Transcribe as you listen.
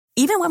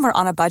Even when we're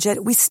on a budget,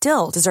 we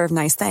still deserve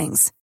nice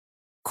things.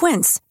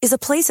 Quince is a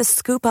place to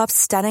scoop up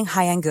stunning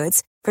high-end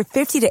goods for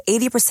 50 to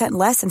 80%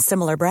 less than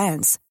similar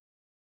brands.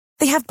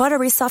 They have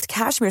buttery soft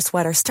cashmere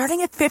sweaters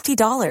starting at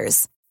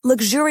 $50,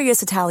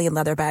 luxurious Italian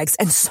leather bags,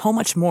 and so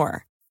much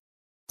more.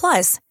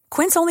 Plus,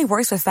 Quince only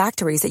works with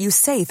factories that use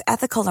safe,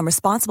 ethical, and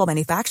responsible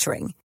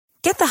manufacturing.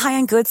 Get the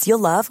high-end goods you'll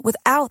love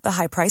without the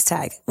high price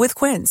tag with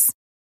Quince.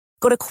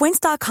 Go to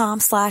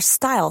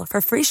quince.com/style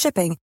for free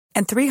shipping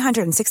and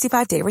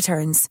 365-day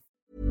returns.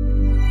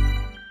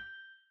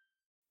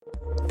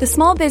 The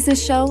Small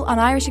Business Show on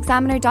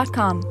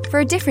irishexaminer.com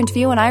for a different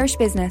view on Irish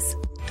business.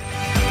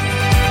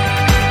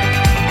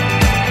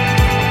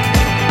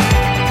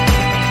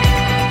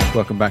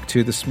 Welcome back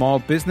to the Small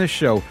Business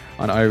Show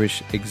on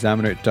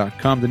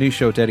irishexaminer.com, the new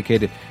show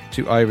dedicated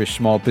to Irish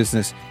small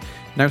business.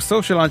 Now,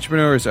 social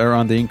entrepreneurs are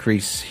on the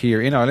increase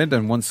here in Ireland,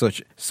 and one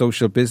such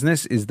social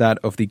business is that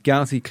of the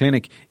Galtee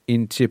Clinic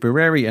in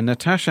Tipperary. And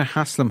Natasha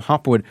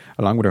Haslam-Hopwood,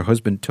 along with her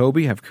husband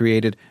Toby, have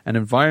created an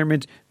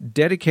environment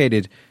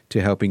dedicated to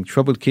helping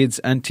troubled kids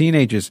and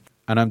teenagers.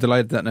 And I'm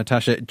delighted that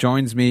Natasha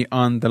joins me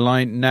on the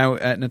line now.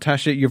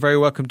 Natasha, you're very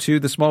welcome to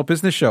the Small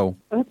Business Show.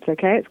 That's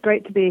okay. It's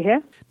great to be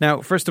here.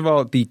 Now, first of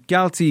all, the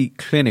Galtee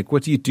Clinic,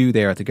 what do you do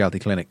there at the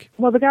Galtee Clinic?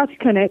 Well, the Galtee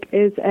Clinic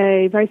is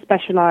a very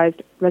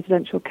specialised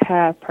residential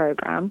care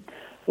programme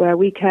where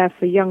we care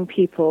for young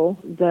people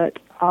that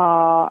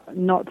are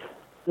not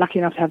lucky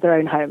enough to have their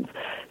own homes.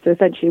 So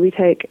essentially we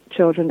take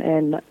children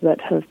in that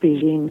have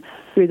been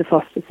through the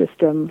foster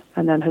system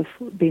and then have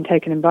been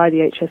taken in by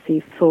the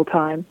HSE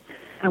full-time.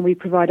 And we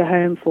provide a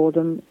home for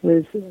them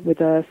with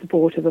the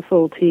support of a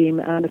full team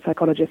and a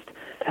psychologist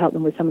to help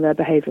them with some of their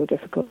behavioural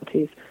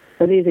difficulties.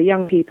 So these are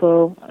young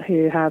people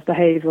who have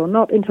behavioural,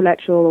 not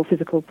intellectual or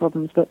physical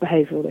problems, but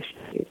behavioural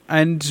issues.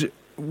 And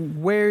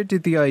where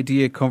did the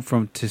idea come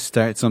from to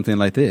start something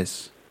like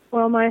this?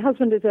 Well, my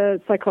husband is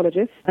a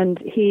psychologist, and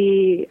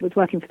he was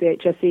working for the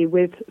HSE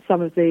with some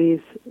of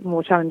these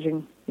more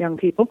challenging young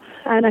people.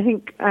 And I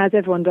think, as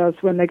everyone does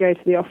when they go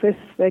to the office,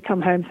 they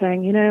come home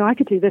saying, I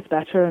could do this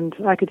better and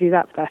I could do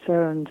that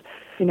better, and,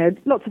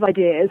 lots of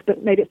ideas,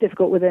 but maybe it's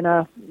difficult within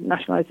a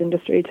nationalised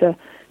industry to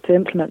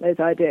implement those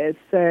ideas.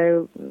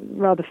 So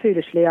rather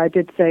foolishly, I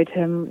did say to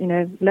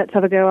him, let's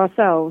have a go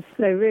ourselves.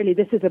 So really,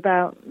 this is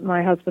about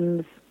my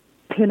husband's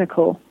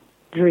clinical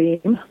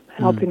dream,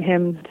 helping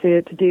him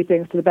to do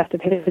things to the best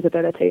of his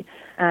ability.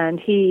 And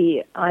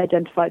he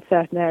identified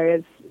certain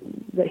areas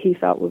that he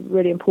felt were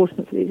really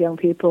important for these young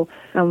people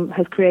and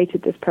has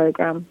created this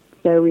program.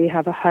 So we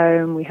have a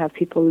home, we have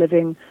people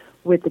living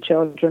with the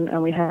children,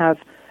 and we have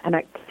an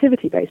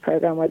activity-based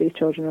program where these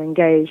children are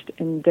engaged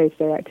in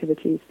day-to-day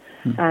activities.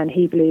 And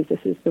he believes this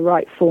is the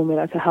right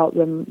formula to help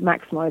them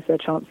maximise their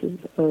chances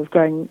of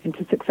growing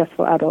into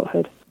successful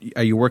adulthood.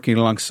 Are you working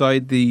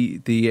alongside the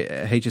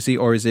HSE,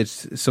 or is it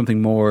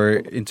something more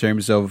in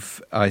terms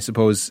of, I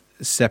suppose,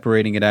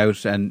 separating it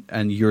out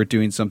and you're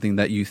doing something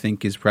that you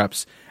think is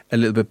perhaps a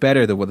little bit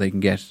better than what they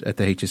can get at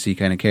the HSE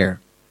kind of care?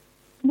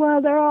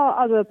 Well, there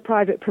are other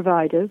private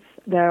providers.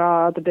 There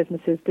are other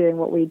businesses doing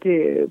what we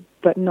do,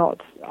 but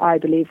not, I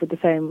believe, with the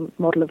same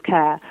model of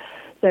care.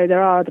 So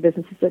there are other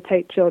businesses that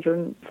take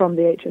children from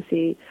the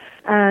HSE.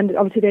 And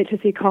obviously the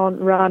HSE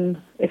can't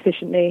run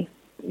efficiently,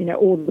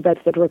 all the beds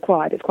that are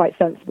required. It's quite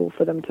sensible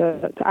for them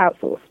to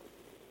outsource.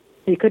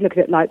 You could look at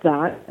it like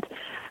that.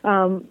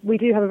 We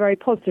do have a very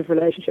positive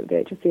relationship with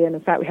the HSE, and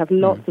in fact we have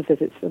lots of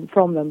visits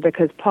from them,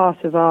 because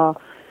part of our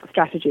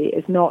strategy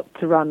is not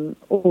to run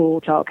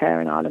all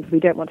childcare in Ireland. We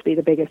don't want to be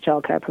the biggest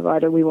childcare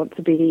provider. We want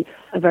to be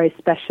a very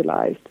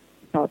specialised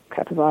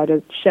childcare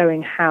provider,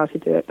 showing how to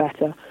do it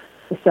better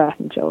for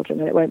certain children,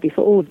 and it won't be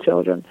for all the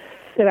children.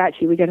 So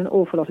actually we get an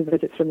awful lot of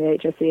visits from the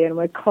HSE, and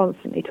we're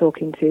constantly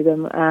talking to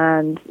them,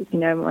 and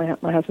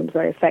my husband's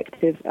very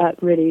effective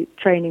at really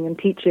training and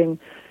teaching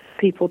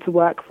people to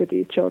work with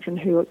these children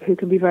who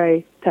can be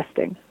very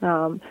testing.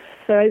 So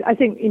I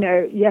think,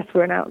 yes,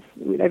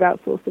 they've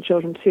outsourced the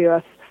children to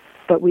us,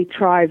 but we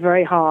try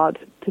very hard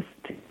to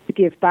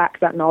give back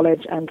that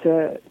knowledge and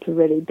to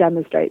really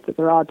demonstrate that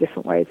there are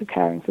different ways of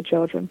caring for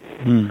children.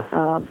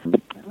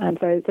 And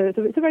so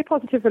it's a very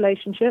positive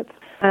relationship.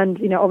 And,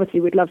 obviously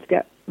we'd love to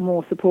get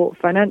more support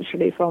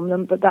financially from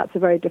them, but that's a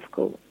very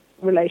difficult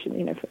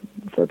relation,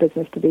 for a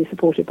business to be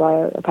supported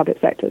by a public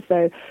sector.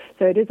 So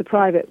it is a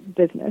private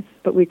business,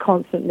 but we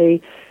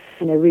constantly,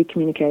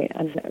 re-communicate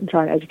and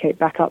try and educate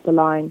back up the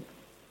line.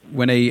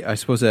 When a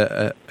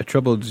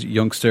troubled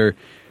youngster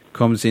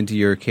comes into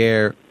your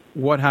care,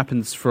 what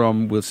happens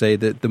from, we'll say,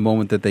 the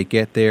moment that they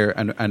get there,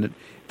 and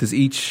does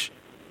each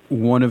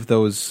one of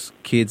those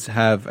kids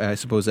have, I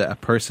suppose, a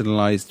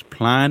personalised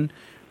plan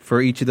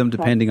for each of them,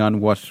 depending on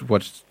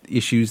what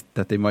issues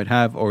that they might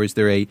have, or is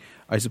there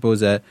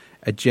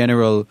a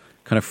general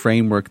kind of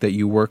framework that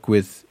you work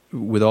with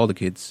all the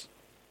kids?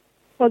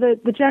 Well,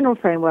 the general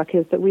framework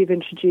is that we've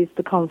introduced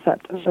the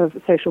concept of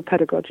social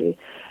pedagogy,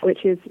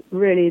 which is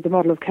really the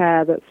model of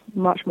care that's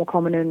much more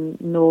common in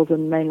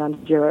northern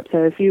mainland Europe. So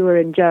if you were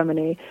in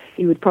Germany,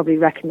 you would probably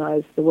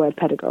recognise the word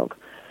pedagogue.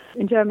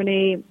 In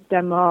Germany,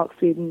 Denmark,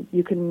 Sweden,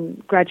 you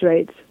can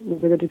graduate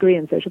with a degree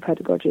in social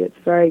pedagogy. It's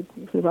very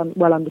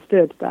well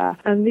understood there.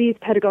 And these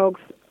pedagogues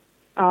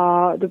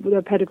are,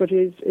 the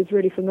pedagogy is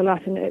really from the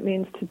Latin, it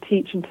means to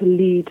teach and to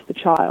lead the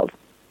child.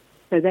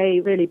 So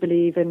they really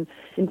believe in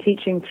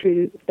teaching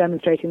through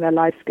demonstrating their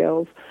life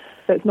skills.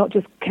 So it's not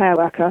just care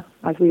worker,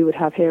 as we would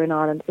have here in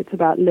Ireland. It's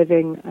about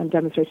living and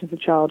demonstrating to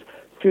the child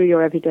through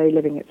your everyday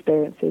living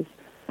experiences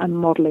and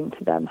modelling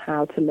to them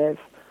how to live.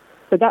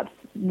 So that's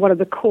one of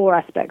the core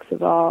aspects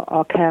of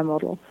our care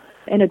model.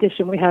 In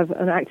addition, we have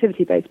an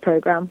activity-based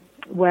program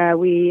where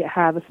we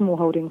have a small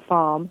holding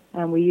farm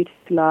and we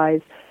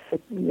utilise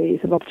these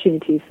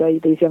opportunities for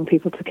these young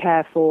people to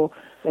care for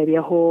maybe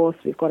a horse.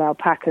 We've got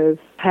alpacas,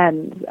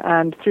 hens,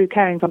 and through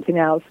caring for something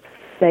else,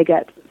 they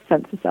get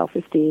sense of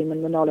self-esteem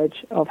and the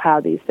knowledge of how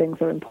these things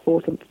are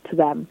important to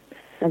them.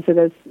 And so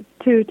there's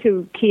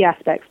two key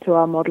aspects to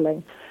our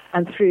modelling.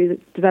 And through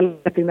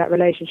developing that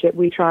relationship,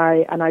 we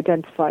try and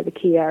identify the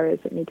key areas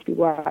that need to be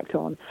worked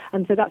on.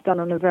 And so that's done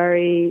on a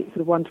very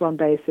sort of one-to-one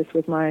basis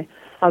with my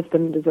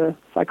husband as a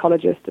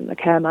psychologist and the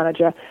care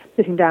manager,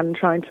 sitting down and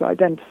trying to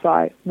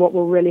identify what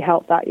will really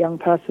help that young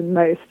person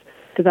most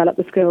develop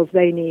the skills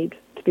they need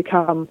to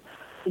become,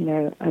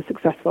 a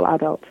successful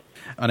adult.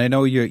 And I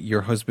know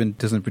your husband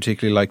doesn't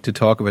particularly like to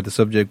talk about the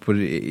subject, but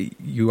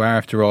you are,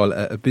 after all,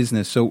 a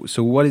business.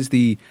 So what is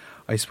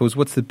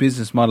what's the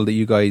business model that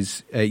you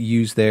guys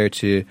use there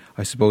to,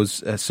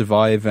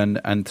 survive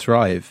and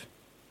thrive?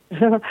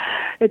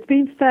 It's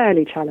been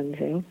fairly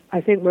challenging.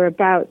 I think we're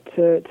about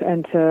to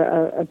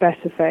enter a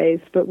better phase,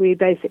 but we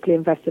basically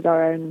invested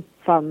our own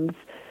funds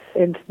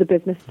into the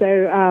business.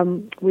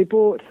 So we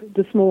bought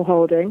the small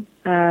holding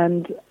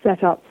and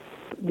set up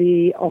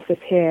the office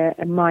here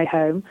in my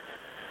home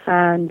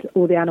and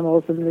all the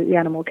animals and the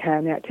animal care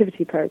and the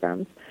activity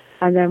programs.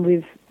 And then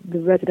the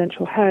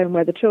residential home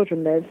where the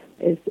children live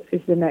is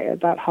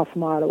about half a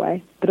mile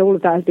away. But all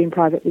of that has been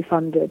privately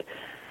funded.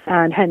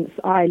 And hence,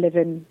 I live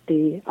in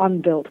the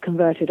unbuilt,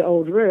 converted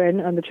old ruin,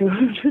 and the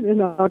children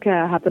in our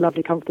care have the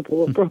lovely,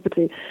 comfortable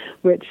property,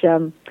 which,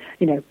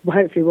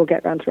 hopefully we'll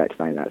get around to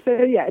rectifying that. So,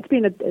 yeah, it's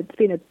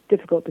been a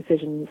difficult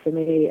decision for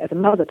me as a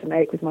mother to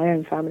make with my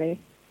own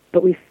family,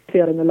 but we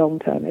feel in the long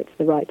term it's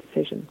the right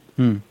decision.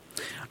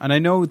 And I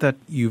know that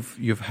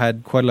you've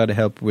had quite a lot of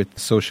help with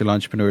Social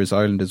Entrepreneurs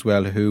Ireland as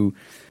well, who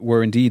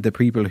were indeed the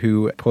people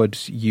who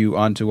put you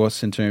onto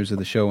us in terms of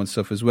the show and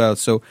stuff as well.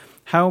 So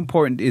how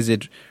important is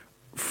it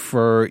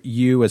for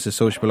you as a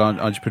social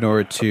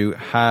entrepreneur to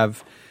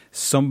have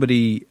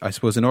somebody, I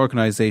suppose, an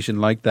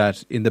organisation like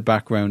that in the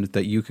background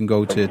that you can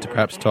go to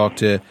perhaps talk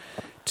to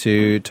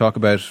talk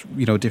about,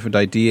 different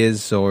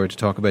ideas or to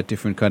talk about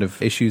different kind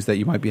of issues that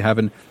you might be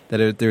having,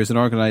 that there's an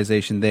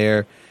organisation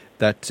there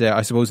that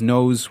I suppose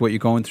knows what you're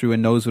going through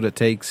and knows what it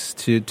takes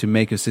to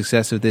make a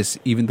success of this,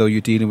 even though you're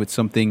dealing with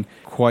something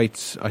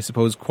quite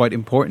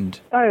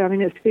important? Oh, I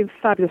mean, it's been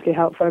fabulously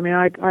helpful. I mean,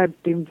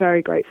 I've been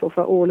very grateful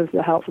for all of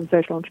the help from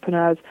social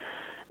entrepreneurs,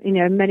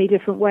 in many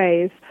different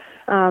ways.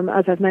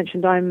 As I've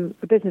mentioned, I'm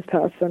a business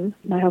person.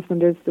 My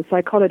husband is the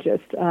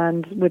psychologist,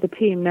 and with a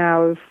team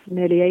now of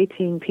nearly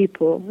 18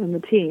 people in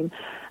the team,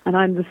 and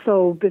I'm the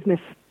sole business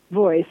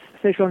voice,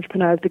 Social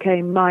Entrepreneurs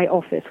became my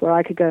office where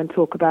I could go and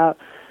talk about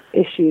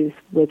issues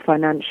with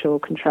financial,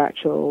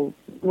 contractual,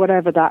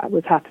 whatever that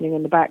was happening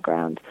in the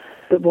background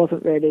that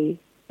wasn't really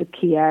the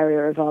key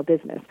area of our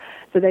business.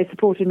 So they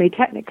supported me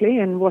technically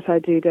in what I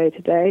do day to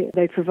day.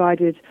 They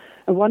provided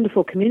a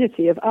wonderful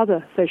community of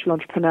other social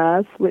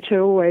entrepreneurs, which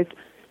are always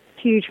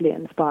hugely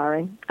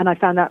inspiring. And I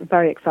found that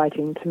very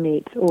exciting to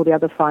meet all the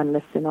other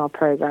finalists in our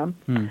program.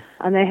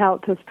 And they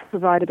helped us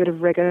provide a bit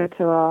of rigor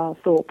to our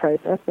thought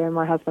process. So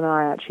my husband and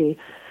I actually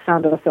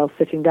found ourselves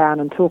sitting down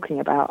and talking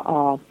about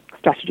our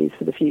strategies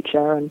for the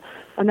future, and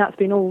that's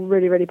been all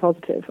really, really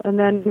positive. And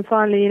then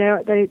finally,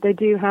 they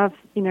do have,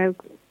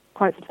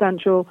 quite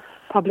substantial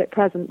public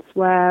presence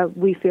where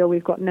we feel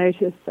we've got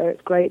notice, so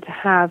it's great to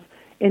have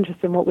interest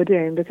in what we're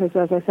doing, because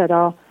as I said,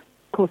 our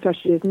core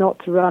strategy is not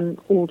to run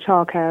all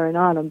childcare in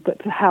Ireland, but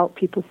to help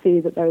people see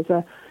that there's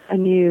a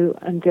new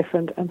and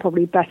different and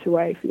probably better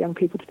way for young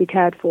people to be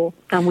cared for,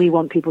 and we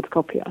want people to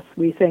copy us.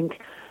 We think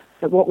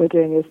that what we're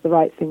doing is the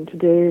right thing to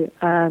do,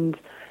 and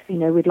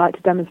we'd like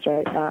to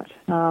demonstrate that.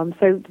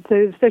 So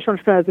social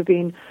entrepreneurs have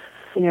been,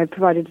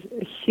 provided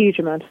a huge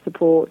amount of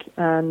support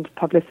and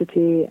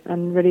publicity,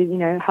 and really,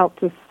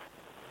 helped us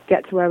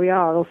get to where we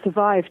are, or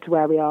survive to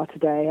where we are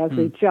today, as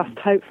we just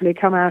hopefully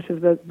come out of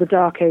the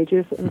dark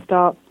ages and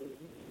start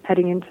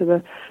heading into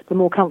the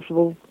more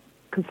comfortable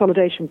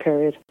consolidation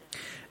period.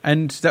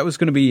 And that was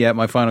going to be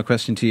my final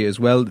question to you as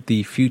well,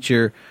 the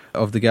future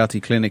of the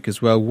Galtee Clinic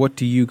as well. What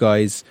do you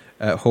guys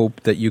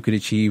hope that you could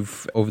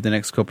achieve over the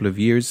next couple of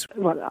years?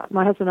 Well,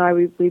 my husband and I,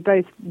 we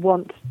both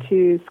want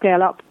to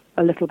scale up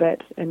a little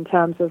bit in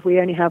terms of, we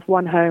only have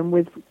one home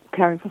with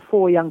caring for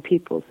 4 young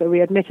people. So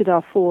we admitted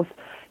our 4th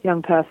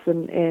young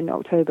person in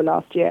October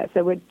last year.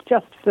 So we're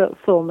just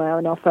full now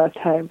in our first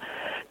home.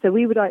 So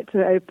we would like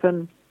to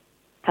open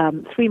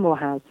 3 more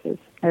houses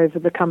over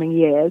the coming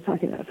years. I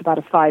think that's about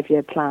a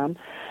 5-year plan.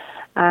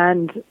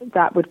 And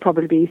that would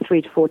probably be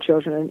 3 to 4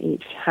 children in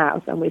each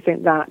house, and we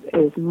think that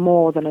is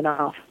more than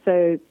enough.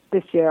 So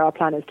this year our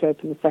plan is to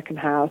open the second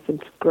house and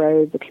to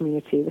grow the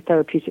community, the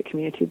therapeutic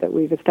community that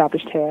we've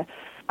established here.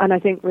 And I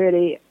think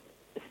really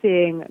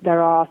seeing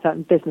there are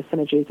certain business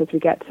synergies as we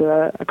get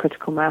to a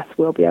critical mass,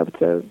 we'll be able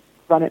to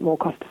run it more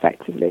cost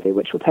effectively,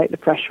 which will take the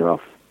pressure off,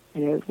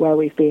 where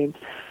we've been,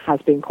 has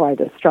been quite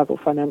a struggle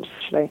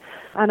financially.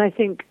 And I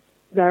think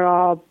there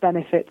are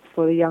benefits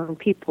for the young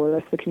people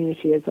if the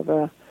community is of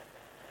an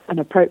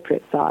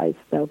appropriate size.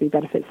 There'll be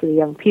benefits for the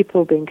young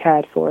people being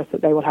cared for, so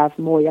that they will have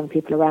more young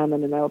people around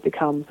them and they'll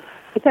become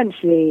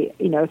essentially,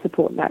 a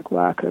support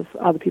network of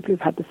other people who've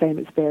had the same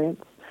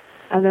experience.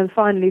 And then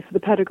finally, for the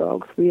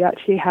pedagogues, we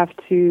actually have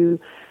to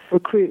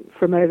recruit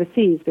from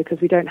overseas because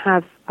we don't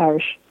have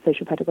Irish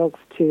social pedagogues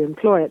to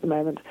employ at the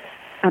moment.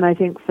 And I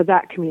think for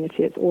that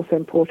community, it's also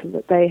important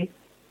that they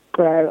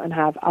grow and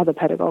have other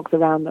pedagogues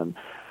around them.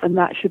 And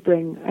that should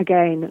bring,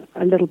 again,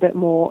 a little bit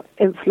more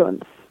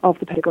influence of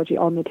the pedagogy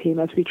on the team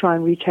as we try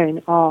and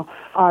retrain our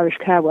Irish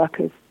care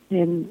workers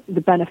in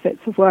the benefits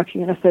of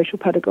working in a social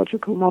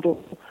pedagogical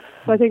model.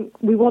 So I think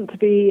we want to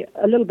be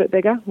a little bit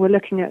bigger. We're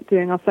looking at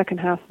doing our second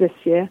house this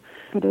year.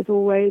 But as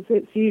always,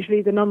 it's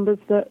usually the numbers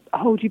that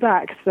hold you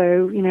back.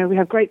 So, we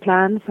have great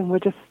plans and we're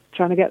just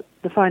trying to get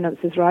the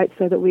finances right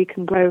so that we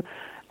can grow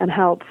and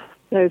help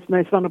those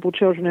most vulnerable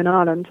children in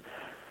Ireland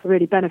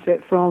really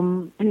benefit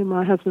from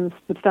my husband's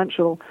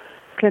substantial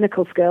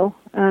clinical skill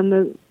and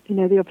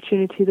the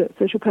opportunity that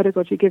social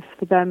pedagogy gives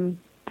for them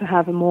to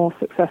have a more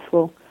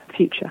successful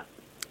future.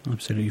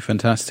 Absolutely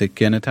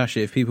fantastic. Natasha,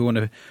 if people want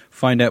to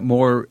find out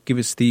more, give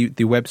us the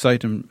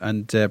website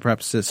and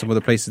perhaps some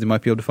other places they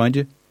might be able to find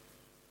you.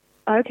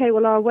 Okay,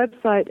 well, our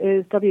website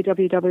is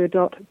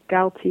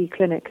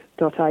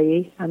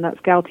www.galteclinic.ie, and that's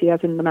Galtee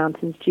as in the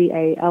mountains,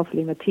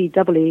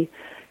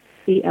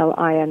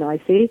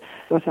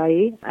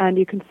 GALTEECLINIC.ie, and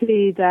you can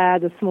see there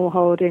the small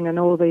holding and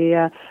all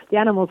the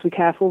animals we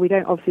care for. We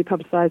don't obviously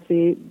publicise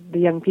the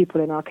young people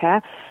in our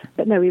care,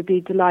 but no, we'd be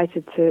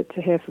delighted to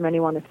hear from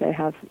anyone if they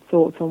have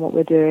thoughts on what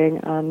we're doing,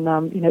 and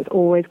it's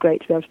always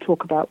great to be able to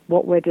talk about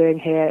what we're doing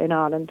here in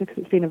Ireland because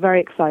it's been a very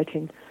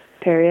exciting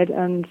period,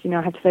 and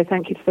I have to say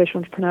thank you to social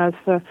entrepreneurs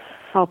for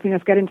helping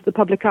us get into the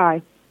public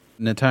eye.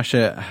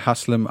 Natasha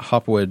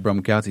Haslam-Hopwood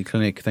from Galtee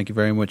Clinic, thank you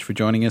very much for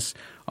joining us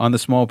on the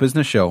Small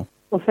Business Show.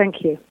 Well,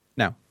 thank you.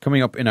 Now,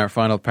 coming up in our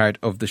final part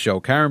of the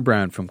show, Karen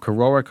Brown from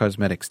Carora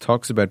Cosmetics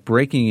talks about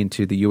breaking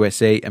into the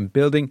USA and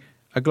building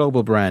a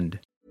global brand.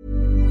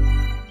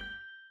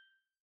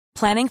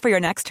 Planning for your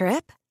next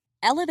trip?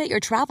 Elevate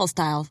your travel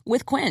style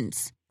with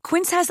Quince.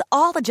 Quince has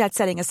all the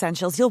jet-setting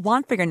essentials you'll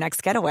want for your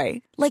next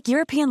getaway, like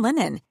European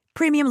linen,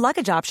 premium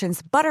luggage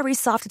options, buttery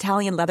soft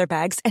Italian leather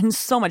bags, and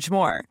so much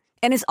more.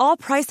 And is all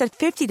priced at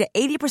 50 to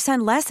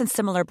 80% less than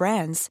similar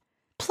brands.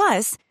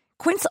 Plus,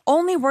 Quince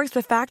only works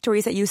with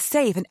factories that use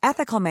safe and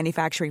ethical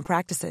manufacturing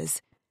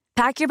practices.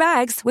 Pack your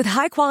bags with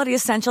high-quality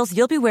essentials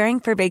you'll be wearing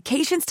for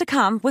vacations to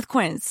come with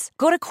Quince.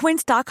 Go to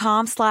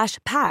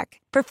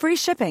quince.com/pack for free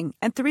shipping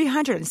and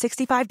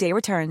 365-day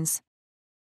returns.